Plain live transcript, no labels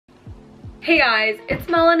Hey guys, it's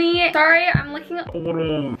Melanie. Sorry, I'm looking a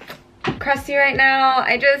little crusty right now.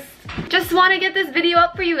 I just want to get this video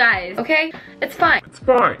up for you guys, okay? It's fine. It's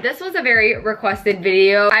fine. This was a very requested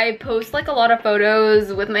video. I post like a lot of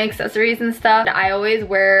photos with my accessories and stuff. I always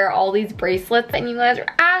wear all these bracelets and you guys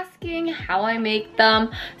are asking how I make them.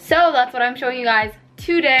 So that's what I'm showing you guys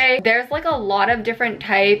today. There's like a lot of different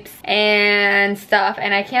types and stuff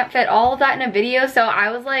and I can't fit all of that in a video, so I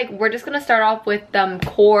was like, we're just gonna start off with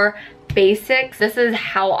core basics. This is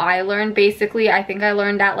how I learned basically. I think I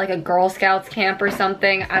learned at like a Girl Scouts camp or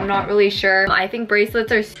something. I'm not really sure. I think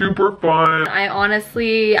bracelets are super fun. I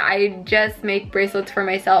just make bracelets for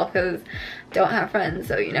myself because I don't have friends,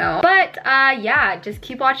 so you know. But yeah, just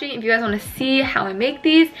keep watching if you guys want to see how I make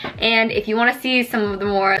these, and if you want to see some of the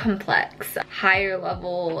more complex, higher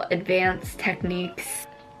level, advanced techniques,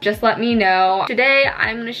 just let me know. Today,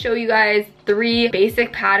 I'm gonna show you guys 3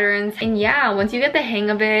 basic patterns. And yeah, once you get the hang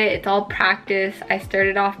of it, it's all practice. I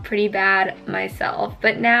started off pretty bad myself,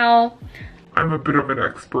 but now I'm a bit of an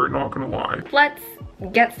expert, not gonna lie. Let's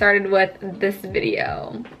get started with this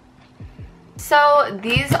video. So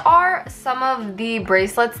these are some of the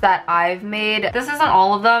bracelets that I've made. This isn't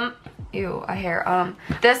all of them. Ew, a hair.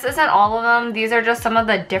 This isn't all of them. These are just some of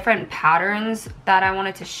the different patterns that I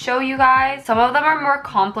wanted to show you guys. Some of them are more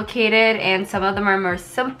complicated and some of them are more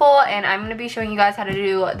simple, and I'm going to be showing you guys how to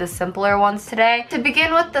do the simpler ones today. To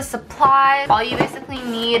begin with the supplies, all you basically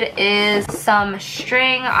need is some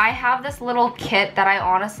string. I have this little kit that I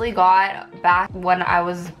honestly got back when I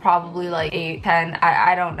was probably like 8, 10,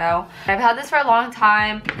 I don't know. I've had this for a long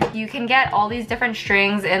time. You can get all these different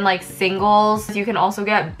strings in like singles. You can also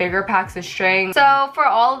get bigger packs of string. So for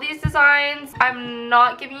all of these designs, I'm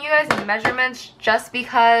not giving you guys measurements just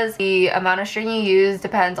because the amount of string you use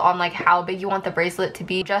depends on like how big you want the bracelet to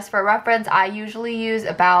be. Just for reference, I usually use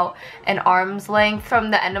about an arm's length from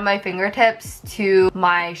the end of my fingertips to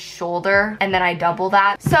my shoulder, and then I double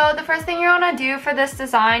that. So the first thing you're gonna do for this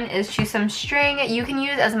design is choose some string. You can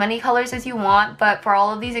use as many colors as you want, but for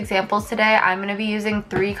all of these examples today, I'm gonna be using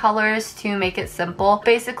 3 colors to make it simple.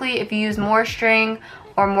 Basically, if you use more string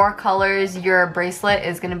or more colors, your bracelet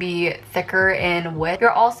is going to be thicker in width.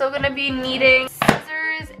 You're also going to be needing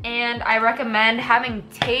scissors, and I recommend having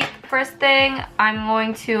tape. First thing, I'm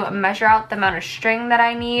going to measure out the amount of string that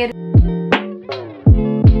I need.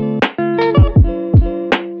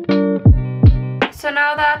 So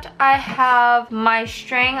now that I have my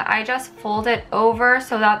string, I just fold it over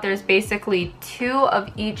so that there's basically 2 of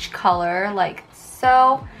each color, like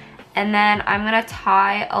so. And then I'm gonna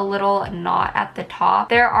tie a little knot at the top.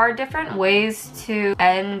 There are different ways to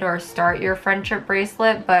end or start your friendship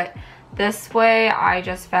bracelet, but this way I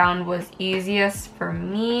just found was easiest for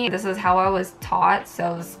me. This is how I was taught,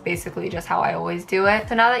 so it's basically just how I always do it.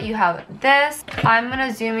 So now that you have this, I'm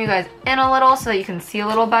gonna zoom you guys in a little so that you can see a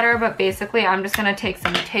little better, but basically I'm just gonna take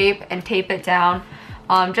some tape and tape it down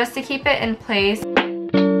just to keep it in place.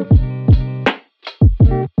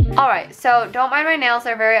 Alright, so don't mind my nails,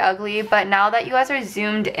 they're very ugly, but now that you guys are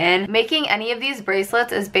zoomed in, making any of these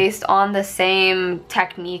bracelets is based on the same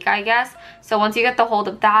technique, I guess. So once you get the hold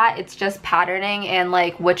of that, it's just patterning and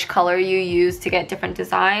like which color you use to get different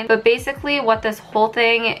designs. But basically what this whole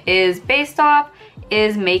thing is based off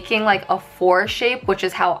is making like a 4 shape, which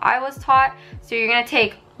is how I was taught. So you're going to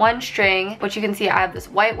take one string, which you can see I have this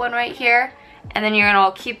white one right here, and then you're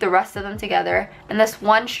going to keep the rest of them together. And this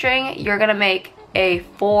one string, you're going to make a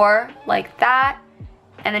 4 like that,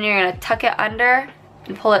 and then you're gonna tuck it under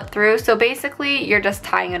and pull it through. So basically you're just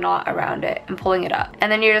tying a knot around it and pulling it up,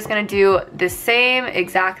 and then you're just gonna do the same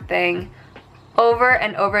exact thing over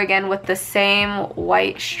and over again with the same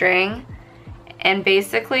white string. And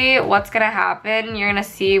basically what's gonna happen, you're gonna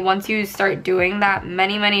see once you start doing that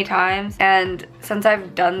many times, and since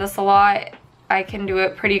I've done this a lot, I can do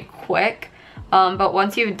it pretty quick. But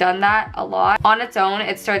once you've done that a lot on its own,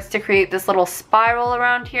 it starts to create this little spiral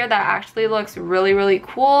around here that actually looks really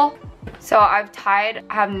cool. So I've tied,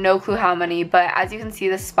 I have no clue how many, but as you can see,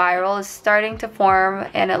 the spiral is starting to form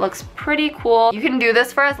and it looks pretty cool. You can do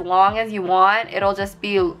this for as long as you want. It'll just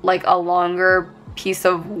be like a longer piece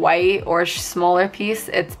of white or smaller piece.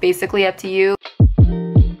 It's basically up to you.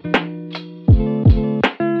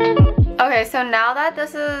 Okay, so now that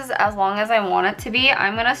this is as long as I want it to be,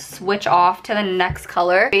 I'm gonna switch off to the next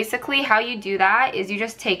color. Basically how you do that is you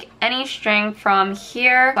just take any string from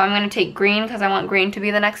here. So I'm gonna take green because I want green to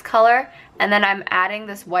be the next color, and then I'm adding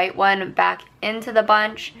this white one back into the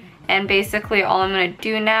bunch, and basically all I'm gonna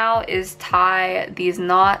do now is tie these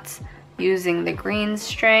knots using the green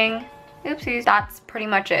string. Oopsies. That's pretty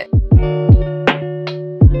much it.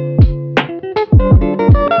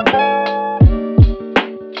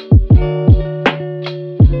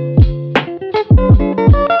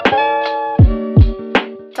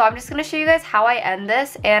 I'm just gonna show you guys how I end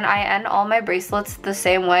this, and I end all my bracelets the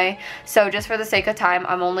same way. So just for the sake of time,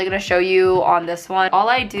 I'm only gonna show you on this one. All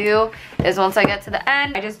I do is once I get to the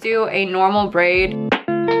end, I just do a normal braid.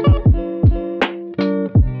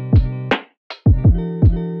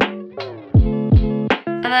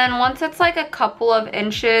 And then once it's like a couple of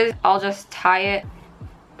inches, I'll just tie it.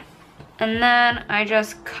 And then I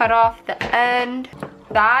just cut off the end.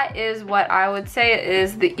 That is what I would say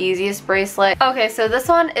is the easiest bracelet. Okay, so this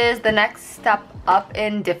one is the next step up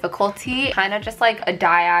in difficulty, kind of just like a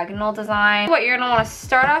diagonal design. What you're gonna want to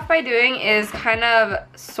start off by doing is kind of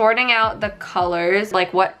sorting out the colors,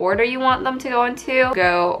 like what order you want them to go into.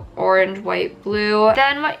 Go orange, white, blue.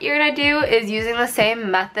 Then what you're gonna do is using the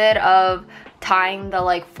same method of tying the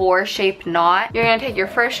like 4-shaped knot. You're gonna take your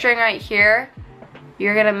first string right here.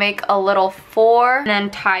 You're gonna make a little 4 and then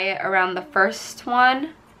tie it around the first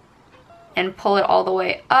one and pull it all the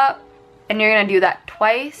way up. And you're gonna do that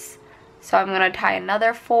twice. So I'm gonna tie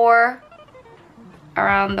another 4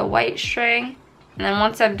 around the white string. And then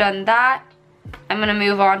once I've done that, I'm gonna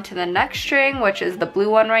move on to the next string, which is the blue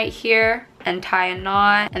one right here, and tie a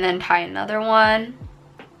knot, and then tie another one,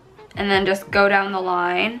 and then just go down the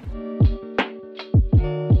line.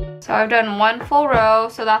 So I've done one full row,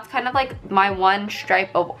 so that's kind of like my one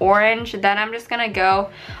stripe of orange. Then I'm just gonna go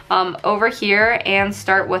over here and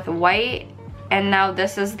start with white. And now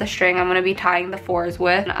this is the string I'm gonna be tying the 4s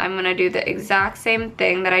with. I'm gonna do the exact same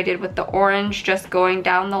thing that I did with the orange, just going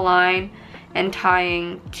down the line and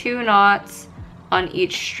tying 2 knots on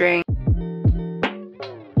each string.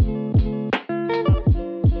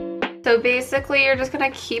 So basically you're just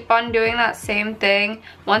gonna keep on doing that same thing.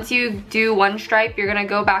 Once you do one stripe, you're gonna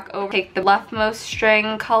go back over, take the leftmost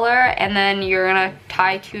string color, and then you're gonna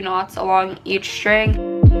tie 2 knots along each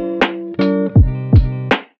string.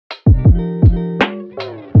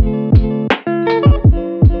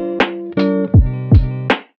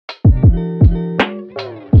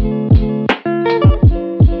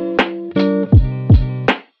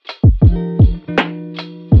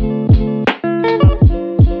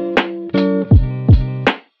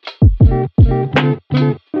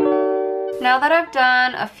 Now that I've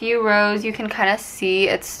done a few rows, you can kind of see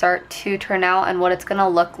it start to turn out and what it's gonna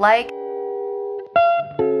look like.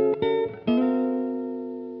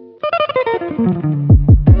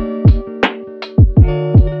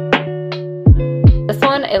 This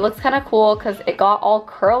one, it looks kind of cool because it got all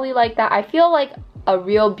curly like that. I feel like a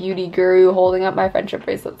real beauty guru holding up my friendship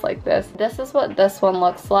bracelets like this. This is what this one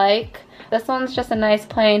looks like. This one's just a nice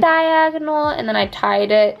plain diagonal, and then I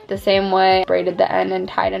tied it the same way, braided the end and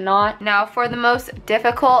tied a knot. Now for the most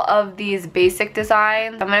difficult of these basic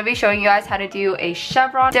designs, I'm gonna be showing you guys how to do a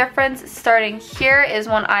chevron. Difference starting here is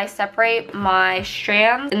when I separate my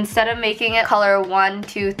strands. Instead of making it color 1,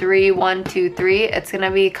 2, 3, 1, 2, 3, it's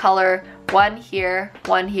gonna be color 1 here,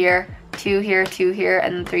 1 here, 2 here, 2 here,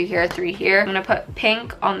 and then 3 here, 3 here. I'm gonna put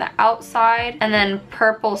pink on the outside, and then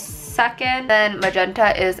purple second, then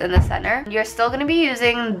magenta is in the center. You're still gonna be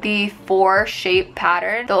using the 4-shape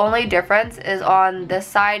pattern. The only difference is on this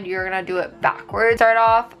side, you're gonna do it backwards. Start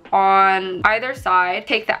off on either side,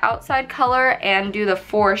 take the outside color and do the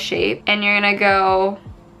 4 shape, and you're gonna go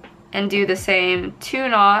and do the same 2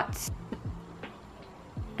 knots,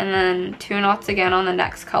 and then 2 knots again on the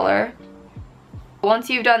next color.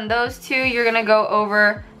 Once you've done those 2, you're gonna go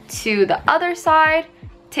over to the other side,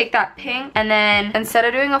 take that pink, and then instead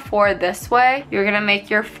of doing a 4 this way, you're gonna make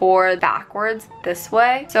your 4 backwards this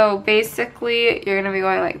way. So basically, you're gonna be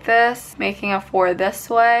going like this, making a 4 this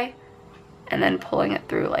way, and then pulling it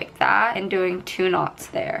through like that, and doing 2 knots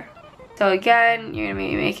there. So again, you're gonna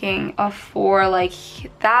be making a 4 like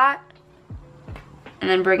that, and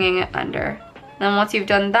then bringing it under. And then once you've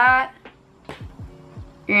done that,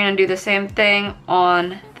 you're gonna do the same thing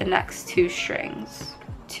on the next 2 strings.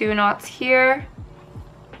 2 knots here.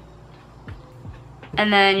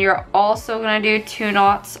 And then you're also gonna do 2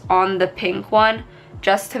 knots on the pink one,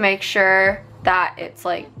 just to make sure that it's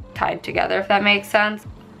like tied together, if that makes sense.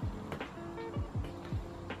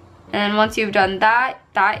 And once you've done that,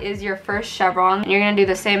 that is your first chevron. You're gonna do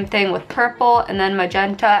the same thing with purple and then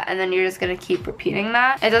magenta, and then you're just gonna keep repeating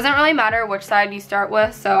that. It doesn't really matter which side you start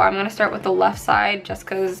with, so I'm gonna start with the left side just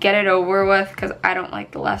cause get it over with, cause I don't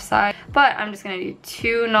like the left side. But I'm just gonna do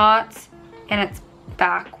 2 knots and it's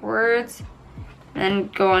backwards. And then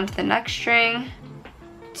go on to the next string,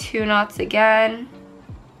 2 knots again.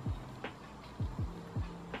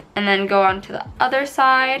 And then go on to the other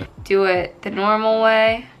side, do it the normal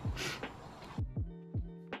way.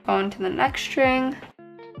 Go into the next string,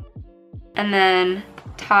 and then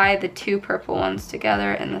tie the 2 purple ones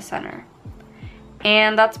together in the center.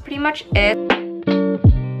 And that's pretty much it.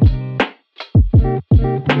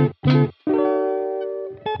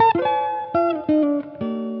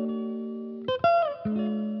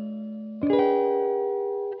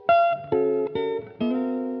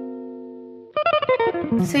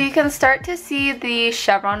 So you can start to see the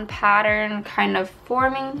chevron pattern kind of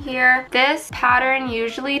forming here. This pattern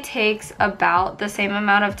usually takes about the same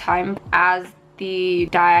amount of time as the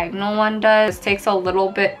diagonal one does. This takes a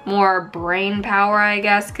little bit more brain power, I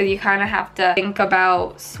guess, because you kind of have to think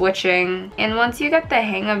about switching. And once you get the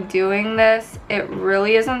hang of doing this, it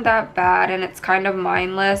really isn't that bad and it's kind of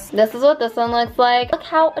mindless. This is what this one looks like. Look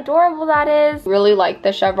how adorable that is. Really like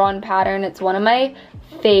the chevron pattern. It's one of my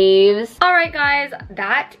faves. Alright guys,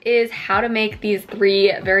 that is how to make these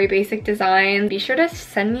 3 very basic designs. Be sure to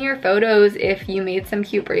send me your photos if you made some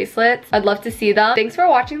cute bracelets. I'd love to see them. Thanks for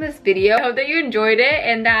watching this video. I hope that you enjoyed it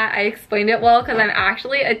and that I explained it well, because I'm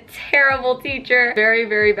actually a terrible teacher. Very,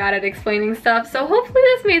 very bad at explaining stuff. So hopefully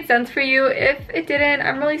this made sense for you. If it didn't,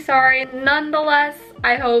 I'm really sorry. Nonetheless,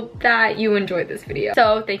 I hope that you enjoyed this video.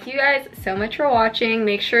 So thank you guys so much for watching.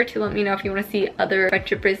 Make sure to let me know if you want to see other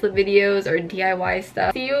friendship bracelet videos or DIY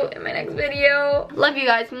stuff. See you in my next video. Love you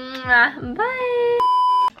guys. Bye.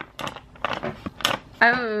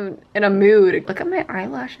 I'm in a mood. Look at my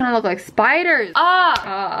eyelash. I look like spiders.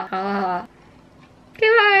 Okay,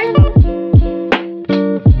 bye.